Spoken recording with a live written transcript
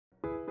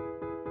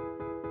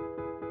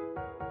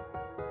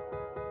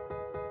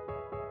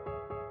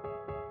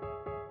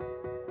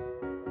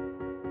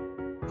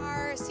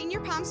Our senior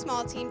pom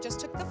small team just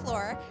took the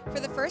floor for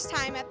the first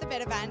time at the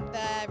bid event.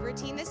 The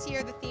routine this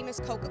year, the theme is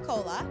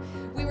Coca-Cola.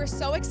 We were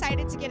so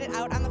excited to get it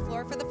out on the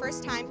floor for the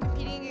first time,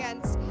 competing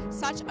against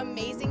such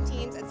amazing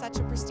teams at such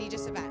a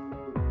prestigious event.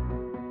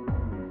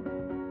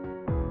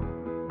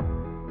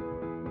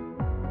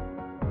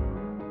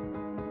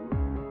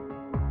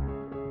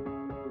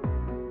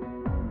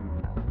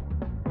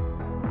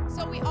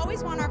 So we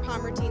always want our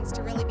pom routines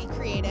to really be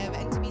creative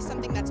and to be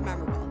something that's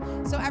memorable.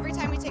 So every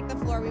time we take the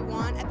floor, we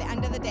want, at the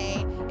end of the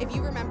day, if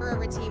you remember a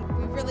routine,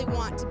 we really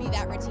want to be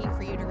that routine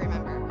for you to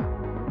remember.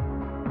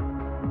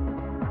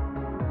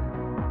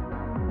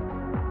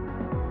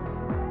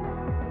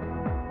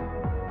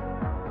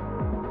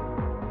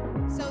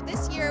 So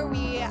this year,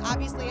 we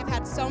obviously have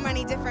had so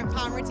many different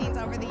pom routines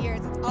over the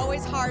years. It's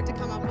always hard to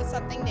come up with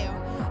something new.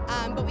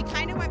 But we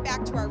kind of went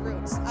back to our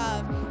roots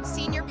of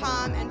senior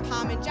pom, and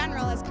pom in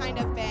general has kind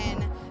of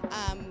been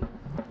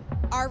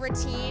our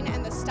routine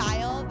and the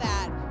style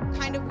that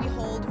kind of we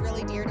hold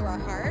really dear to our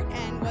heart,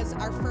 and was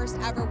our first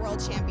ever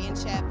world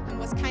championship, and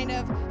was kind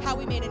of how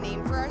we made a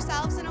name for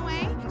ourselves in a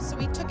way. So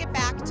we took it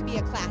back to be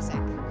a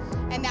classic,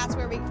 and that's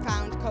where we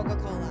found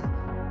Coca-Cola.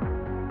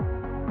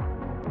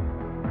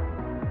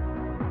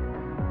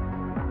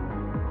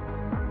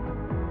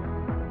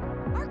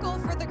 Our goal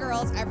for the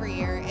girls every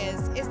year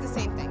is the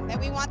same thing, that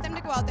we want them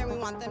to go out there and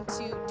we want them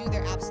to do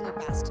their absolute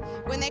best.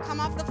 When they come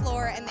off the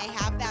floor and they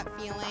have that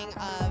feeling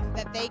of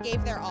that they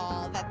gave their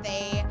all, that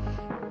they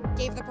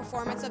gave the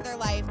performance of their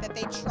life, that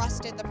they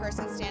trusted the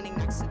person standing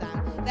next to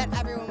them, that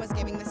everyone was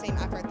giving the same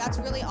effort. That's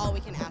really all we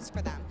can ask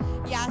for them.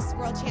 Yes,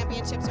 world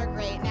championships are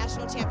great,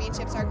 national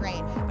championships are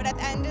great, but at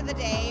the end of the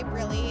day,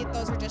 really,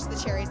 those are just the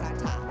cherries on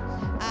top.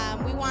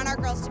 We want our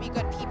girls to be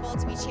good people,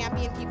 to be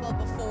champion people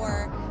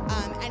before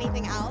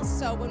anything else.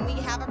 So when we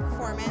have a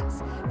performance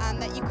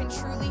that you can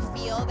truly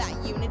feel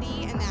that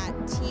unity and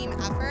that team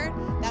effort,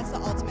 that's the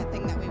ultimate